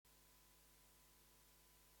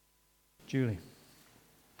Julie.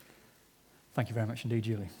 Thank you very much indeed,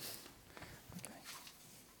 Julie. Okay.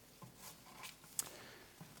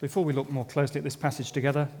 Before we look more closely at this passage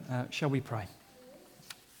together, shall we pray?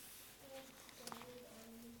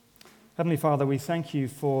 Heavenly Father, we thank you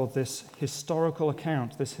for this historical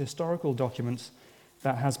account, this historical document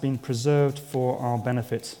that has been preserved for our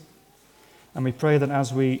benefit. And we pray that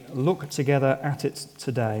as we look together at it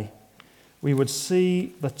today, we would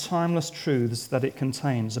see the timeless truths that it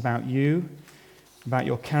contains about you, about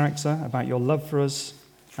your character, about your love for us,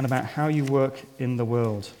 and about how you work in the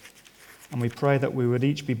world. And we pray that we would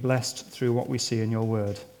each be blessed through what we see in your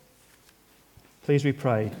word. Please, we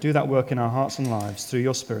pray, do that work in our hearts and lives through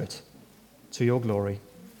your Spirit, to your glory.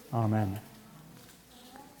 Amen.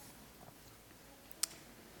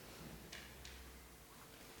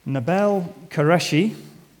 Nabeel Qureshi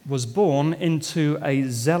was born into a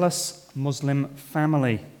zealous Muslim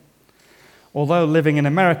family. Although living in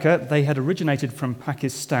America, they had originated from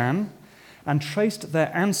Pakistan and traced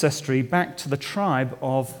their ancestry back to the tribe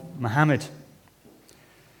of Muhammad.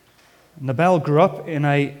 Nabeel grew up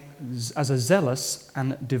as a zealous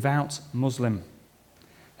and devout Muslim.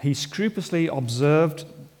 He scrupulously observed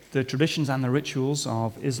the traditions and the rituals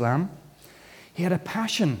of Islam. He had a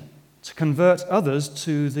passion to convert others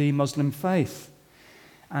to the Muslim faith,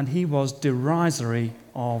 and he was derisory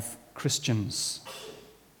of Christians.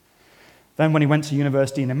 Then when he went to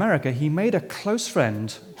university in America, he made a close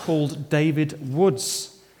friend called David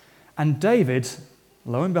Woods, and David,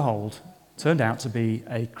 lo and behold, turned out to be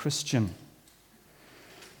a Christian.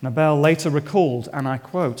 Nabeel later recalled, and I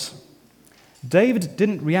quote, "David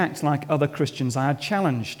didn't react like other Christians I had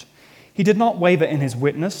challenged. He did not waver in his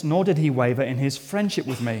witness, nor did he waver in his friendship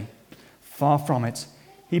with me. Far from it.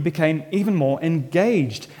 He became even more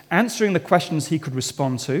engaged, answering the questions he could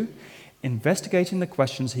respond to, investigating the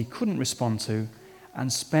questions he couldn't respond to,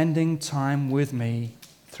 and spending time with me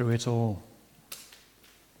through it all."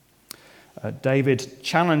 David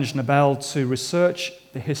challenged Nabeel to research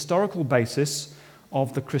the historical basis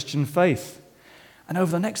of the Christian faith. And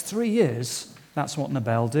over the next 3 years, that's what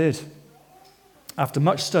Nabeel did. After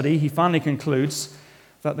much study, he finally concludes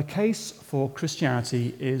that the case for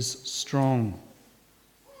Christianity is strong.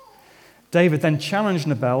 David then challenged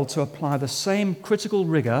Nabeel to apply the same critical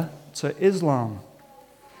rigor to Islam.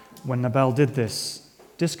 When Nabeel did this,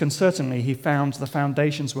 disconcertingly, he found the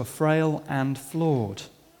foundations were frail and flawed.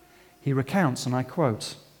 He recounts, and I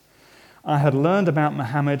quote, "I had learned about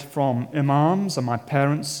Muhammad from imams and my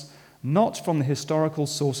parents, not from the historical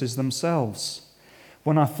sources themselves.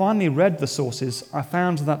 When I finally read the sources, I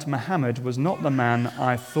found that Muhammad was not the man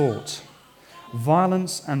I thought.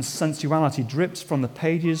 Violence and sensuality dripped from the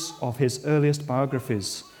pages of his earliest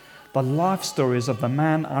biographies, the life stories of the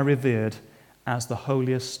man I revered as the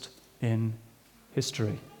holiest in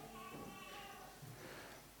history."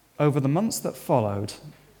 Over the months that followed,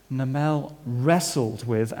 Nabeel wrestled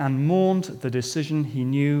with and mourned the decision he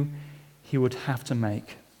knew he would have to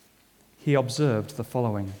make. He observed the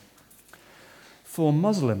following: "For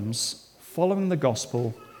Muslims, following the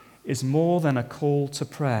gospel is more than a call to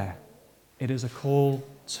prayer. It is a call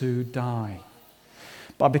to die.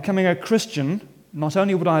 By becoming a Christian, not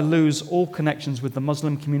only would I lose all connections with the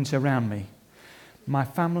Muslim community around me, my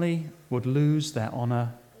family would lose their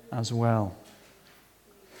honor as well.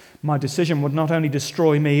 My decision would not only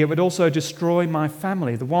destroy me, it would also destroy my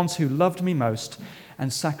family, the ones who loved me most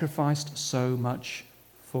and sacrificed so much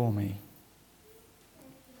for me."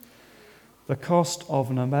 The cost of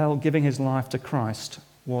Nabeel giving his life to Christ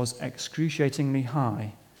was excruciatingly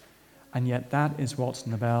high, and yet that is what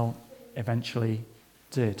Nabeel eventually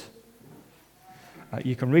did.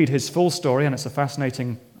 You can read his full story, and it's a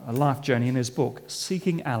fascinating life journey in his book,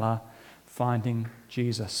 Seeking Allah, Finding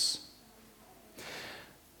Jesus.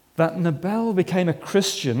 That Nabeel became a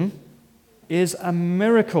Christian is a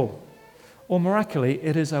miracle, or miraculously,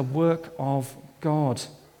 it is a work of God.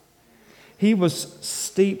 He was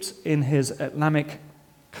steeped in his Islamic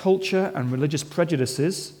culture and religious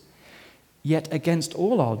prejudices, yet against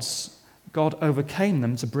all odds, God overcame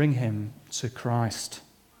them to bring him to Christ.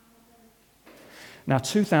 Now,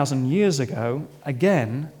 2,000 years ago,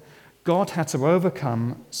 again, God had to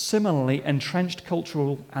overcome similarly entrenched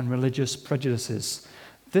cultural and religious prejudices.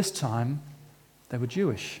 This time, they were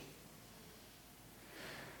Jewish.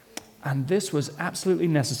 And this was absolutely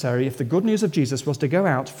necessary if the good news of Jesus was to go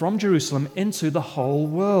out from Jerusalem into the whole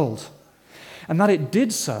world. And that it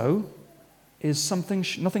did so is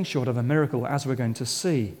nothing short of a miracle, as we're going to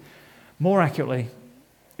see. More accurately,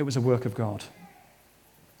 it was a work of God.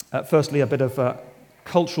 Firstly, a bit of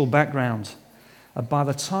cultural background. By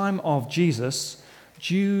the time of Jesus,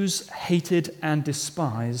 Jews hated and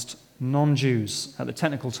despised non-Jews. The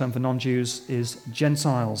technical term for non-Jews is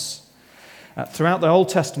Gentiles. Throughout the Old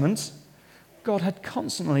Testament, God had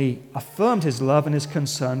constantly affirmed his love and his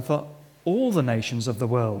concern for all the nations of the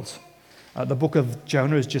world. The book of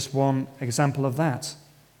Jonah is just one example of that.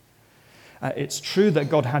 It's true that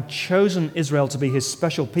God had chosen Israel to be his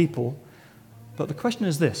special people, but the question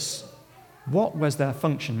is this: what was their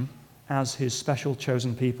function as his special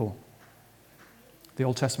chosen people? The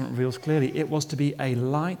Old Testament reveals clearly it was to be a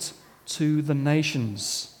light to the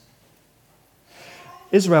nations.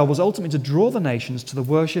 Israel was ultimately to draw the nations to the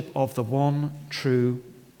worship of the one true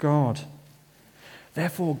God.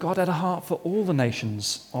 Therefore, God had a heart for all the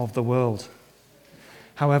nations of the world.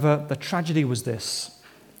 However, the tragedy was this: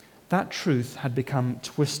 that truth had become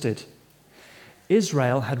twisted.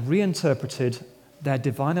 Israel had reinterpreted their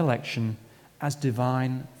divine election as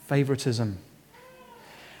divine favoritism.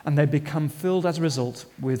 And they'd become filled as a result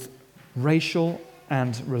with racial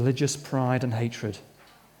and religious pride and hatred.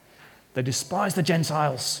 They despised the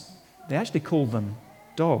Gentiles. They actually called them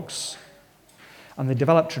dogs. And they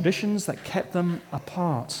developed traditions that kept them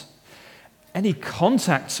apart. Any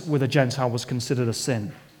contact with a Gentile was considered a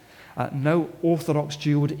sin. No Orthodox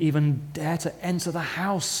Jew would even dare to enter the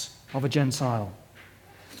house of a Gentile.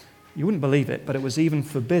 You wouldn't believe it, but it was even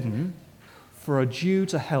forbidden for a Jew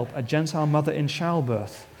to help a Gentile mother in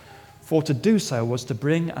childbirth, for to do so was to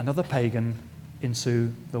bring another pagan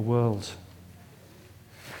into the world.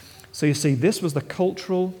 So you see, this was the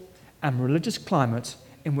cultural and religious climate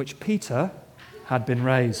in which Peter had been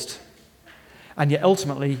raised. And yet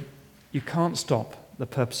ultimately, you can't stop the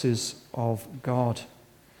purposes of God.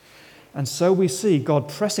 And so we see God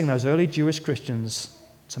pressing those early Jewish Christians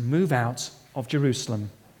to move out of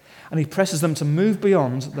Jerusalem. And he presses them to move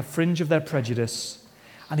beyond the fringe of their prejudice.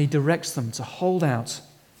 And he directs them to hold out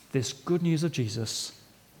this good news of Jesus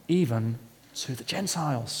even to the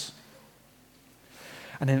Gentiles.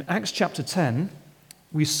 And in Acts chapter 10,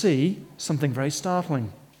 we see something very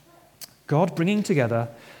startling. God bringing together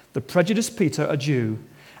the prejudiced Peter, a Jew,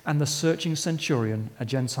 and the searching centurion, a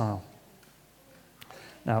Gentile.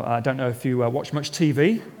 Now, I don't know if you watch much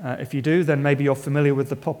TV. If you do, then maybe you're familiar with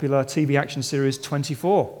the popular TV action series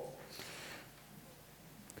 24.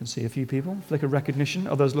 I can see a few people, flick of recognition,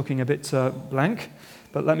 others looking a bit blank.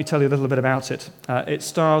 But let me tell you a little bit about it. It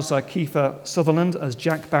stars Kiefer Sutherland as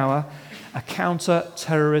Jack Bauer, a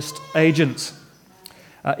counter-terrorist agent.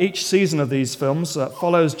 Each season of these films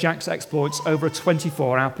follows Jack's exploits over a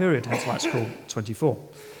 24-hour period, hence why it's called 24.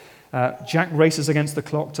 Jack races against the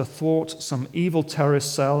clock to thwart some evil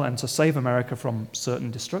terrorist cell and to save America from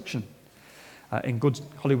certain destruction. In good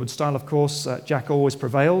Hollywood style, of course, Jack always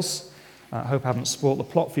prevails. I hope I haven't spoiled the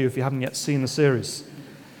plot for you if you haven't yet seen the series.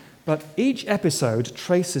 But each episode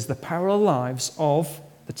traces the parallel lives of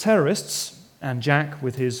the terrorists and Jack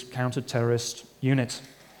with his counter-terrorist unit.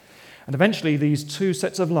 And eventually these two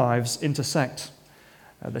sets of lives intersect.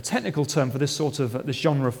 The technical term for this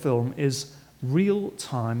genre of film is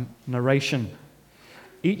real-time narration.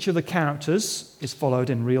 Each of the characters is followed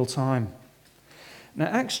in real time. Now,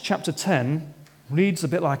 Acts chapter 10 reads a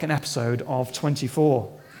bit like an episode of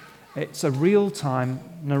 24. It's a real-time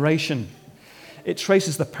narration. It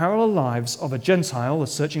traces the parallel lives of a Gentile, the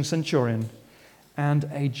searching centurion, and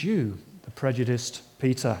a Jew, the prejudiced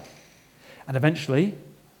Peter. And eventually,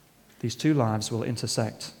 these two lives will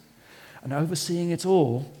intersect. And overseeing it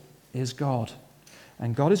all is God.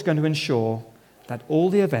 And God is going to ensure that all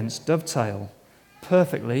the events dovetail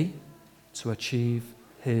perfectly to achieve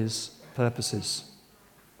his purposes.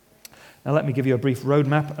 Now let me give you a brief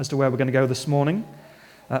roadmap as to where we're going to go this morning.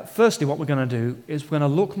 Firstly, what we're going to do is we're going to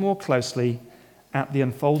look more closely at the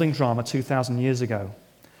unfolding drama 2,000 years ago.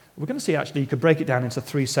 We're going to see, actually, you could break it down into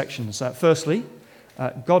three sections. Firstly,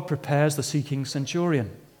 God prepares the seeking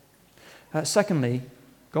centurion. Secondly,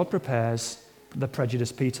 God prepares the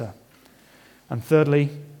prejudiced Peter. And thirdly,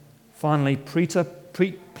 finally,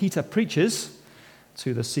 Peter preaches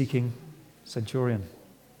to the seeking centurion.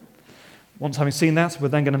 Once having seen that, we're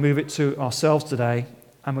then going to move it to ourselves today,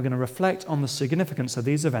 and we're going to reflect on the significance of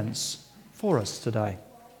these events for us today.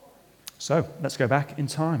 So, let's go back in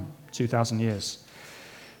time, 2,000 years.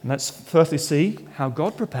 And let's firstly see how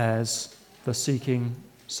God prepares the seeking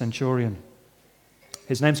centurion.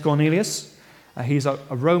 His name's Cornelius. He's a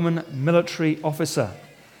Roman military officer.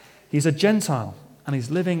 He's a Gentile, and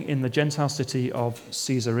he's living in the Gentile city of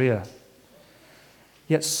Caesarea.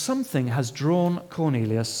 Yet something has drawn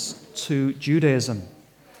Cornelius to Judaism.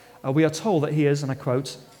 We are told that he is, and I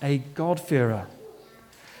quote, a God-fearer.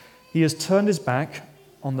 He has turned his back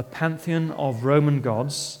on the pantheon of Roman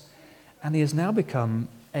gods, and he has now become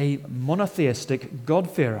a monotheistic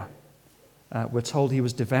God-fearer. We're told he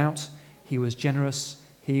was devout, he was generous,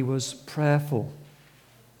 he was prayerful.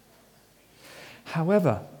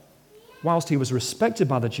 However, whilst he was respected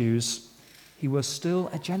by the Jews, he was still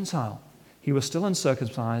a Gentile. He was still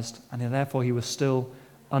uncircumcised, and therefore he was still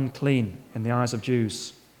unclean in the eyes of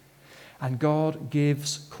Jews. And God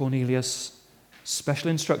gives Cornelius special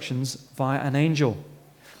instructions via an angel.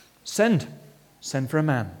 Send for a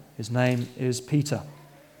man. His name is Peter.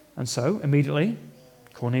 And so, immediately,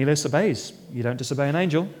 Cornelius obeys. You don't disobey an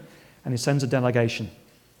angel. And he sends a delegation.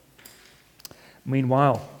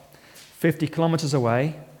 Meanwhile, 50 kilometers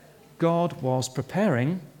away, God was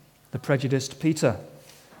preparing the prejudiced Peter.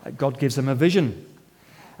 God gives him a vision.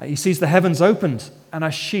 He sees the heavens opened and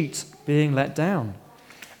a sheet being let down.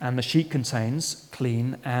 And the sheet contains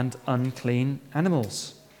clean and unclean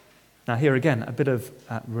animals. Now here again, a bit of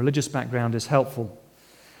religious background is helpful.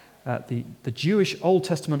 The Jewish Old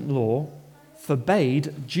Testament law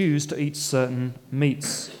forbade Jews to eat certain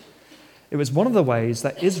meats. It was one of the ways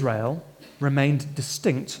that Israel remained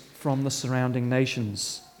distinct from the surrounding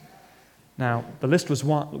nations. Now, the list was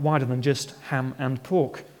wider than just ham and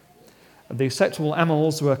pork. The acceptable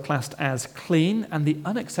animals were classed as clean, and the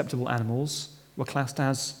unacceptable animals were classed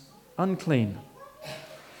as unclean.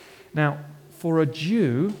 Now, for a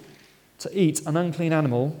Jew to eat an unclean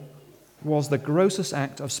animal was the grossest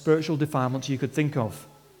act of spiritual defilement you could think of.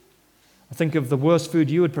 Think of the worst food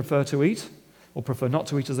you would prefer to eat, or prefer not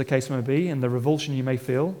to eat as the case may be, and the revulsion you may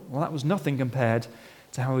feel. Well, that was nothing compared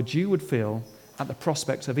to how a Jew would feel at the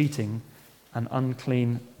prospect of eating an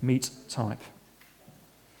unclean meat type.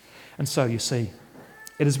 And so, you see,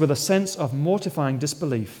 it is with a sense of mortifying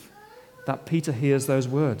disbelief that Peter hears those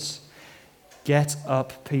words. Get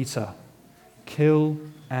up, Peter. Kill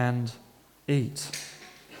and eat.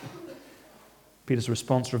 Peter's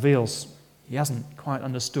response reveals he hasn't quite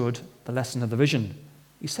understood the lesson of the vision.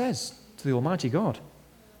 He says to the Almighty God,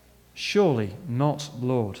 "Surely not,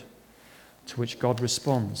 Lord." To which God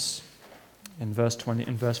responds in verse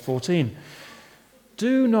 14,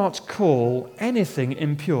 "Do not call anything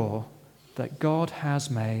impure that God has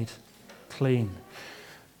made clean."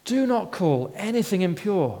 Do not call anything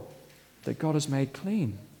impure that God has made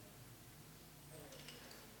clean.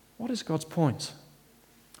 What is God's point?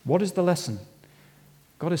 What is the lesson?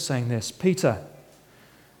 God is saying this, Peter,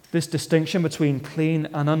 this distinction between clean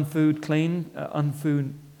and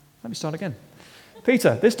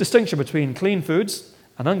Peter, this distinction between clean foods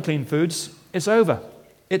and unclean foods is over.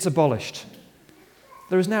 It's abolished.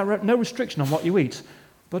 There is now no restriction on what you eat,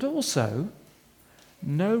 but also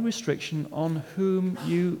no restriction on whom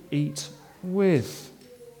you eat with.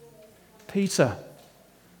 Peter,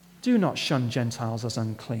 do not shun Gentiles as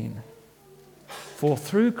unclean. For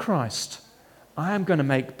through Christ, I am going to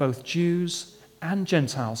make both Jews and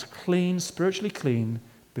Gentiles clean, spiritually clean,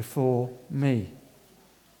 before me.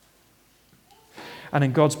 And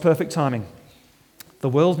in God's perfect timing, the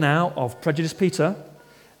world now of prejudiced Peter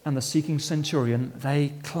and the seeking centurion,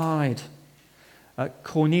 they collide.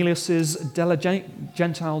 Cornelius'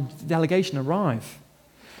 Gentile delegation arrive.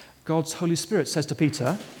 God's Holy Spirit says to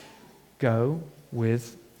Peter, "Go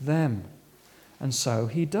with them." And so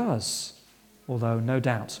he does, although no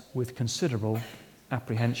doubt with considerable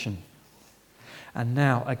apprehension. And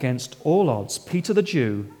now, against all odds, Peter the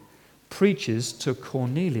Jew preaches to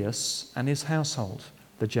Cornelius and his household,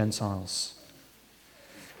 the Gentiles.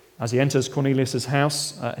 As he enters Cornelius'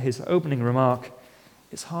 house, his opening remark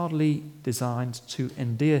is hardly designed to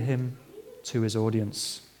endear him to his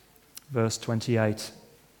audience. Verse 28.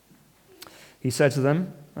 He said to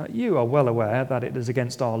them, "You are well aware that it is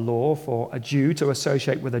against our law for a Jew to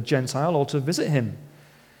associate with a Gentile or to visit him.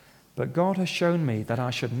 But God has shown me that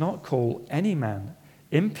I should not call any man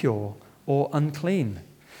impure or unclean.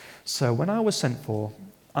 So when I was sent for,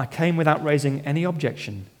 I came without raising any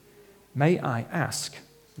objection. May I ask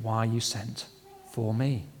why you sent for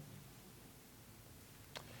me?"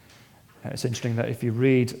 It's interesting that if you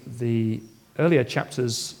read the earlier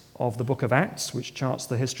chapters of the book of Acts, which charts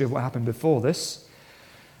the history of what happened before this,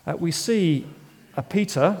 we see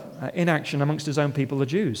Peter in action amongst his own people, the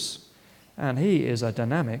Jews. And he is a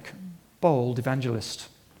dynamic, bold evangelist.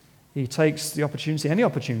 He takes the opportunity, any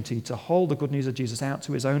opportunity, to hold the good news of Jesus out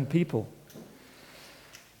to his own people.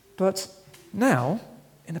 But now,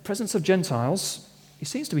 in the presence of Gentiles, he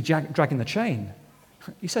seems to be dragging the chain.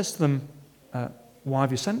 He says to them, "Why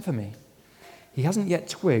have you sent for me?" He hasn't yet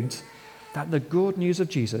twigged that the good news of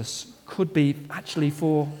Jesus could be actually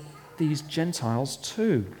for these Gentiles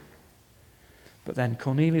too. But then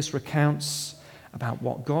Cornelius recounts about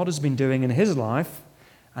what God has been doing in his life,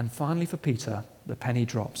 and finally for Peter, the penny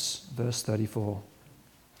drops. Verse 34.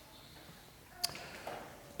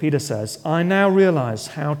 Peter says, I now realize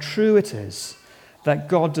how true it is that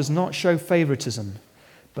God does not show favoritism,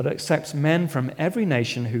 but accepts men from every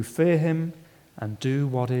nation who fear him and do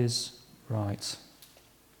what is right.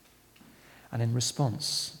 And in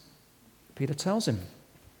response, Peter tells him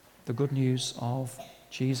the good news of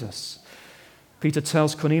Jesus. Peter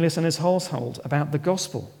tells Cornelius and his household about the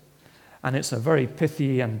gospel, and it's a very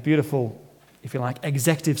pithy and beautiful, if you like,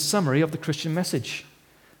 executive summary of the Christian message.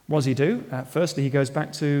 What does he do? Firstly, he goes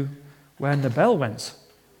back to where Nabal went.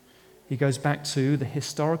 He goes back to the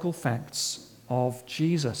historical facts of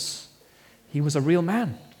Jesus. He was a real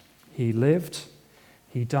man. He lived,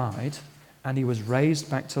 he died, and he was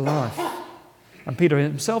raised back to life. And Peter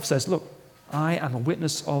himself says, look, I am a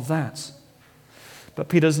witness of that. But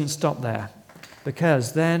Peter doesn't stop there,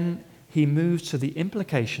 because then he moves to the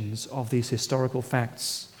implications of these historical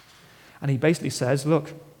facts. And he basically says,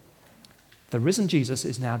 look, the risen Jesus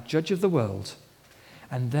is now judge of the world,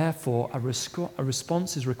 and therefore a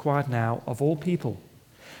response is required now of all people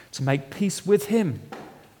to make peace with him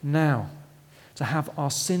now, to have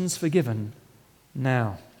our sins forgiven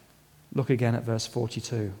now. Look again at verse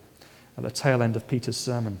 42, at the tail end of Peter's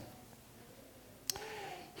sermon.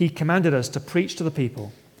 He commanded us to preach to the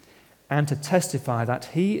people and to testify that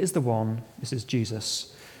he is the one, this is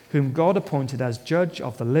Jesus, whom God appointed as judge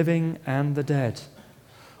of the living and the dead.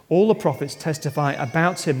 All the prophets testify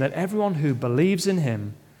about him that everyone who believes in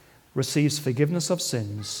him receives forgiveness of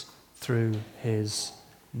sins through his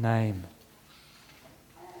name.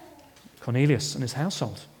 Cornelius and his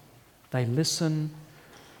household, they listen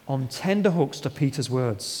on tender hooks to Peter's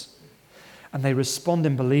words, and they respond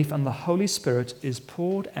in belief, and the Holy Spirit is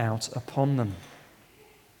poured out upon them.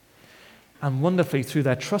 And wonderfully, through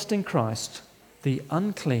their trust in Christ, the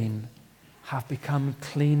unclean have become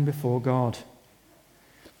clean before God.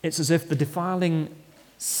 It's as if the defiling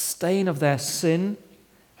stain of their sin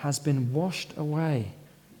has been washed away.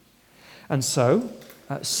 And so,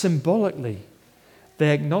 symbolically,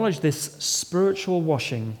 they acknowledge this spiritual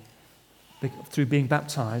washing through being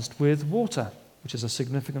baptized with water, which is a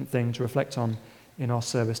significant thing to reflect on in our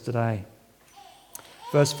service today.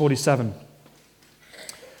 Verse 47.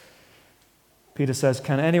 Peter says,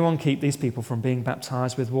 can anyone keep these people from being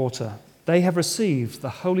baptized with water? They have received the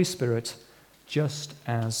Holy Spirit just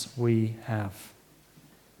as we have.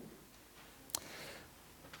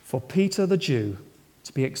 For Peter the Jew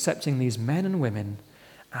to be accepting these men and women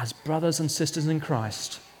as brothers and sisters in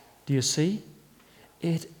Christ, do you see?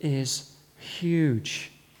 It is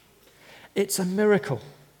huge. It's a miracle.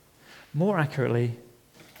 More accurately,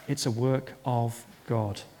 it's a work of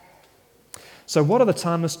God. So what are the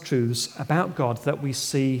timeless truths about God that we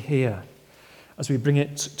see here? As we bring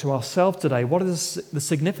it to ourselves today, what is the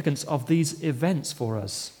significance of these events for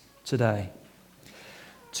us today?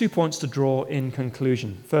 2 points to draw in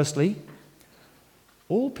conclusion. Firstly,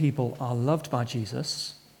 all people are loved by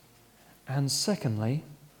Jesus. And secondly,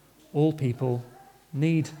 all people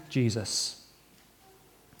need Jesus.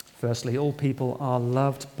 Firstly, all people are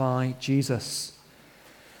loved by Jesus.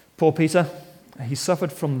 Poor Peter, he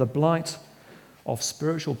suffered from the blight of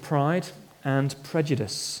spiritual pride and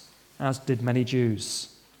prejudice, as did many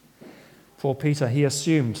Jews. Poor Peter, he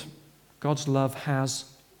assumed God's love has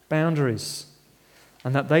boundaries,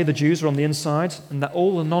 and that they, the Jews, were on the inside, and that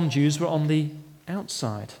all the non-Jews were on the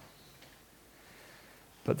outside.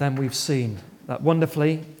 But then we've seen that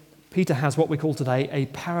wonderfully, Peter has what we call today a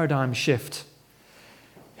paradigm shift.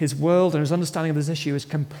 His world and his understanding of this issue is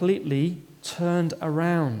completely turned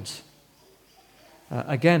around.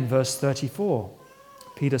 Again, verse 34,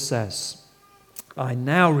 Peter says, I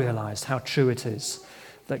now realize how true it is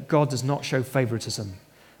that God does not show favoritism,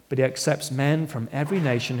 but he accepts men from every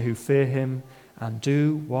nation who fear him and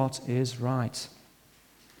do what is right.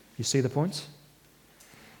 You see the point?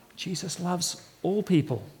 Jesus loves all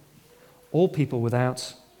people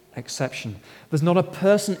without exception. There's not a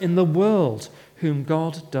person in the world whom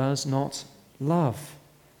God does not love.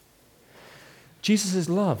 Jesus'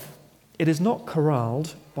 love, it is not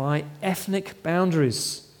corralled by ethnic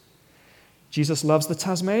boundaries. Jesus loves the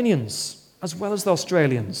Tasmanians as well as the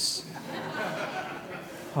Australians.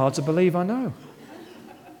 Hard to believe, I know.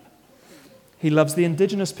 He loves the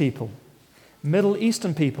indigenous people, Middle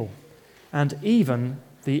Eastern people, and even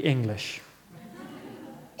the English.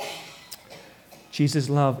 Jesus'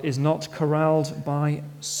 love is not corralled by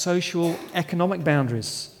social economic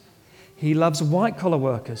boundaries. He loves white-collar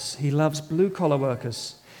workers. He loves blue-collar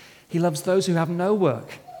workers. He loves those who have no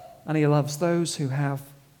work, and he loves those who have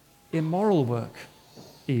immoral work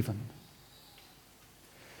even.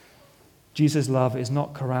 Jesus' love is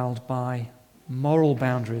not corralled by moral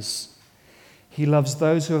boundaries. He loves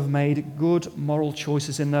those who have made good moral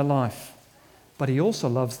choices in their life, but he also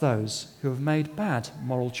loves those who have made bad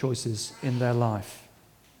moral choices in their life.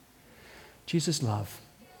 Jesus' love,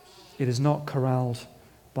 it is not corralled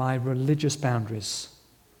by religious boundaries.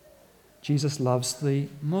 Jesus loves the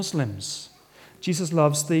Muslims. Jesus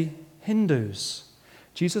loves the Hindus.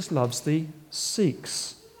 Jesus loves the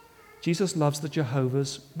Sikhs. Jesus loves the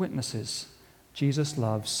Jehovah's Witnesses. Jesus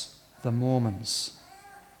loves the Mormons.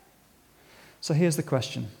 So here's the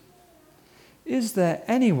question. Is there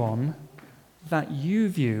anyone that you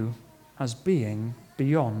view as being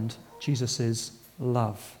beyond Jesus'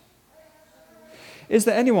 love? Is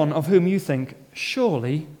there anyone of whom you think,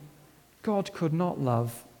 surely God could not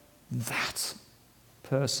love that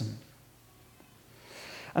person?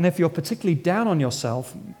 And if you're particularly down on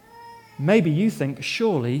yourself, maybe you think,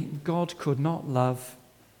 surely God could not love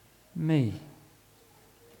me.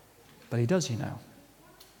 But he does, you know,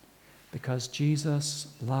 because Jesus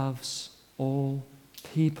loves all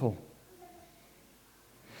people.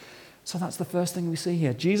 So that's the first thing we see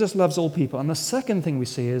here. Jesus loves all people. And the second thing we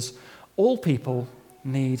see is all people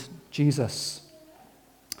need Jesus.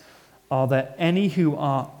 Are there any who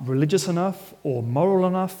are religious enough or moral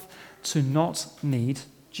enough to not need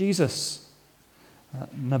Jesus?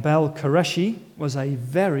 Nabal Qureshi was a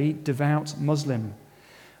very devout Muslim,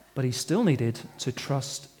 but he still needed to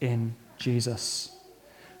trust in Jesus.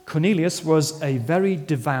 Cornelius was a very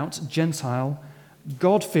devout Gentile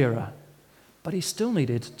God-fearer, but he still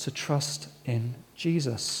needed to trust in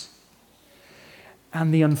Jesus.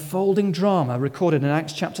 And the unfolding drama recorded in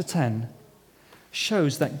Acts chapter 10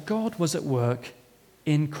 shows that God was at work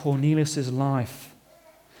in Cornelius' life.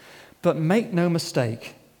 But make no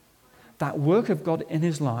mistake, that work of God in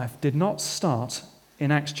his life did not start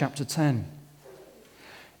in Acts chapter 10.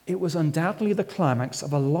 It was undoubtedly the climax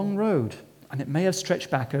of a long road, and it may have stretched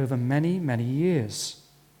back over many, many years.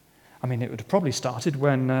 I mean, it would have probably started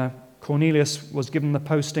when Cornelius was given the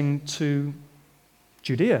posting to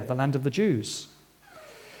Judea, the land of the Jews.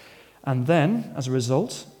 And then, as a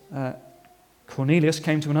result, Cornelius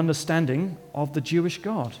came to an understanding of the Jewish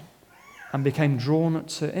God and became drawn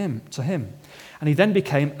to him. And he then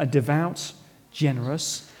became a devout,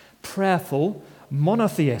 generous, prayerful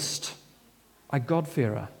monotheist, a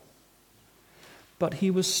God-fearer. But he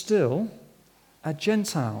was still a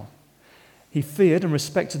Gentile. He feared and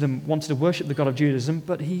respected and wanted to worship the God of Judaism,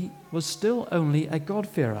 but he was still only a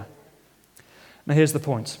God-fearer. Now here's the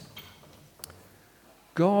point.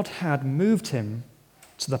 God had moved him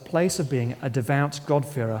to the place of being a devout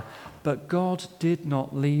God-fearer, but God did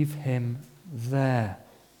not leave him there.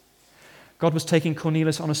 God was taking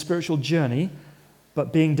Cornelius on a spiritual journey,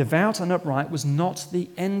 but being devout and upright was not the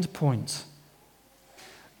end point.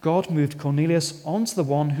 God moved Cornelius onto the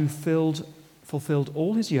one who fulfilled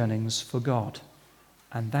all his yearnings for God,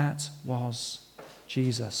 and that was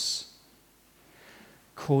Jesus.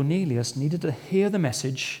 Cornelius needed to hear the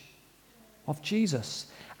message of Jesus,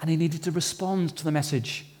 and he needed to respond to the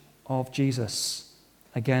message of Jesus.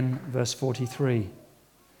 Again, verse 43.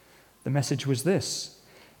 The message was this: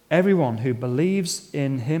 everyone who believes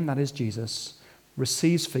in him, that is Jesus,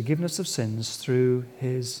 receives forgiveness of sins through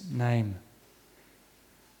his name.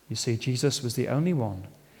 You see, Jesus was the only one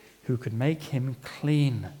who could make him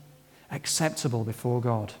clean, acceptable before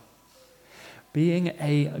God. Being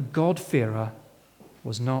a God-fearer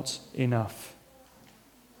was not enough.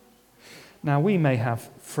 Now, we may have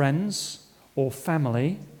friends or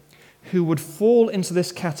family who would fall into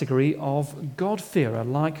this category of God-fearer,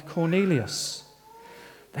 like Cornelius.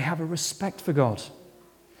 They have a respect for God.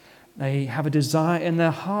 They have a desire in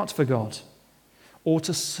their heart for God, or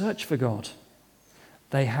to search for God.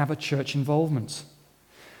 They have a church involvement.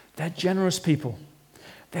 They're generous people.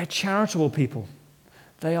 They're charitable people.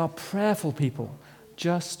 They are prayerful people,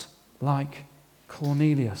 just like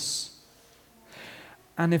Cornelius.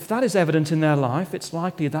 And if that is evident in their life, it's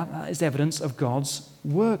likely that that is evidence of God's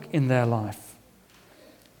work in their life.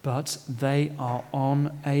 But they are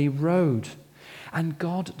on a road, and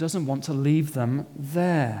God doesn't want to leave them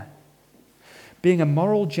there. Being a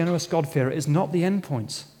moral, generous God-fearer is not the end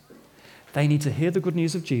point. They need to hear the good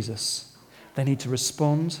news of Jesus. They need to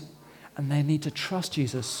respond, and they need to trust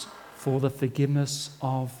Jesus for the forgiveness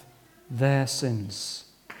of their sins.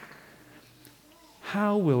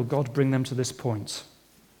 How will God bring them to this point?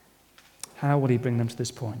 How will he bring them to this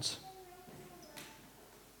point?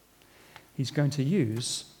 He's going to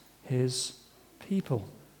use his people.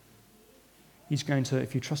 He's going to,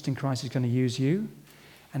 if you trust in Christ, he's going to use you,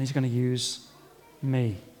 and he's going to use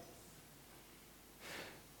me.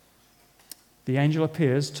 The angel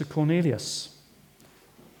appears to Cornelius.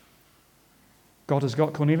 God has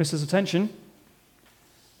got Cornelius' attention.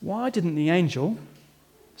 why didn't the angel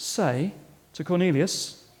say to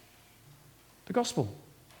Cornelius the gospel?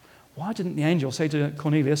 Why didn't the angel say to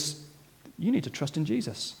Cornelius, you need to trust in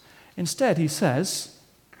Jesus? Instead, he says,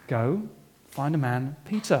 go, find a man,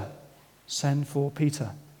 Peter. Send for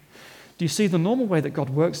Peter. Do you see, the normal way that God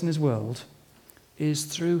works in his world is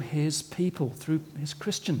through his people, through his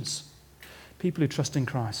Christians, people who trust in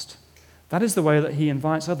Christ. That is the way that he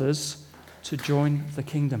invites others to join the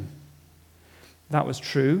kingdom. That was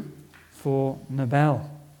true for Nabal.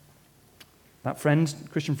 That friend,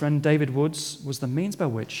 Christian friend, David Woods, was the means by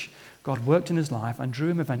which God worked in his life and drew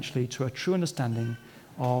him eventually to a true understanding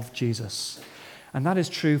of Jesus. And that is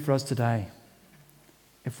true for us today.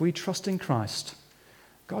 If we trust in Christ,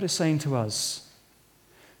 God is saying to us,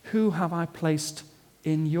 who have I placed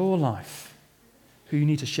in your life who you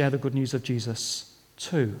need to share the good news of Jesus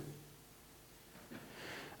to?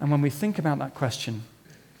 And when we think about that question,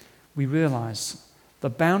 we realize the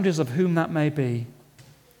boundaries of whom that may be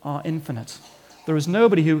are infinite. There is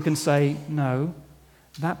nobody who can say, no,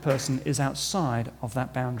 that person is outside of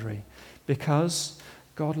that boundary, because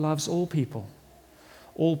God loves all people.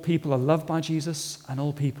 All people are loved by Jesus, and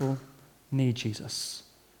all people need Jesus.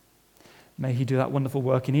 May he do that wonderful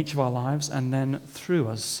work in each of our lives and then through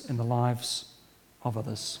us in the lives of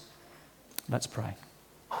others. Let's pray.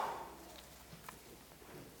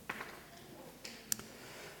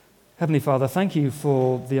 Heavenly Father, thank you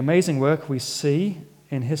for the amazing work we see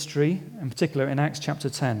in history, in particular in Acts chapter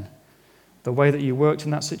 10, the way that you worked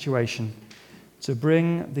in that situation to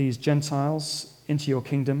bring these Gentiles into your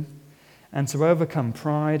kingdom and to overcome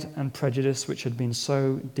pride and prejudice which had been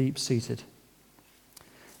so deep-seated.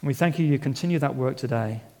 And we thank you, you continue that work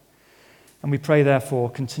today. And we pray, therefore,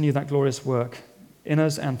 continue that glorious work in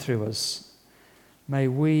us and through us. May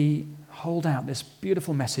we hold out this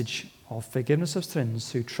beautiful message of forgiveness of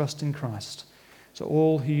sins who trust in Christ to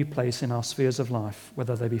all who you place in our spheres of life,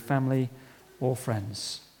 whether they be family or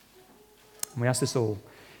friends. And we ask this all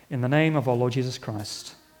in the name of our Lord Jesus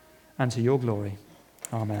Christ and to your glory.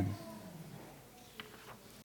 Amen.